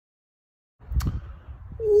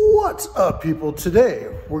What's up, people? Today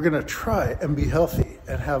we're gonna try and be healthy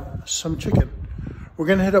and have some chicken. We're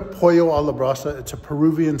gonna hit up Pollo a la Brasa. It's a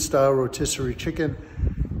Peruvian style rotisserie chicken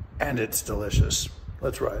and it's delicious.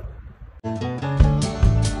 Let's ride.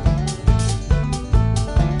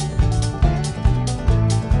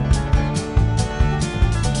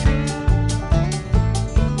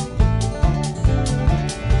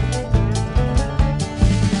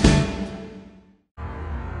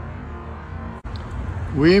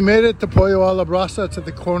 We made it to Pollo a la Brasa. It's at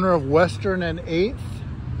the corner of Western and 8th.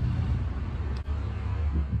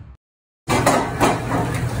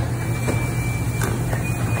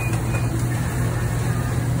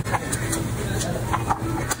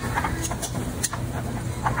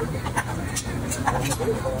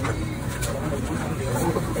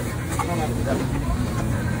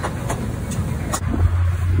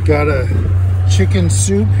 Got a chicken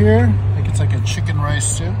soup here. I think it's like a chicken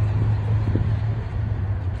rice soup.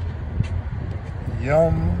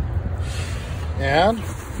 Yum. And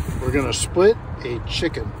we're gonna split a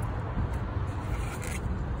chicken.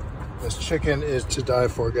 This chicken is to die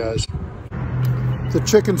for, guys. The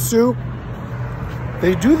chicken soup.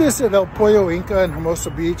 They do this at El Pollo Inca in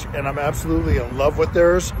Hermosa Beach, and I'm absolutely in love with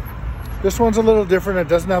theirs. This one's a little different. It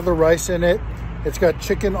doesn't have the rice in it. It's got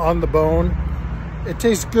chicken on the bone. It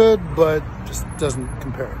tastes good, but just doesn't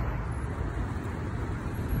compare.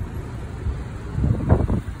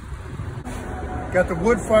 Got the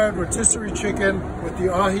wood-fired rotisserie chicken with the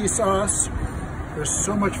ají sauce. There's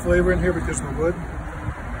so much flavor in here because of the wood.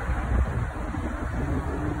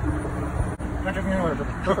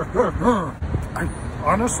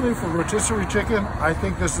 Honestly, for rotisserie chicken, I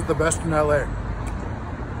think this is the best in LA.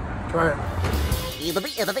 Try it.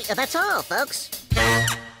 That's all, folks.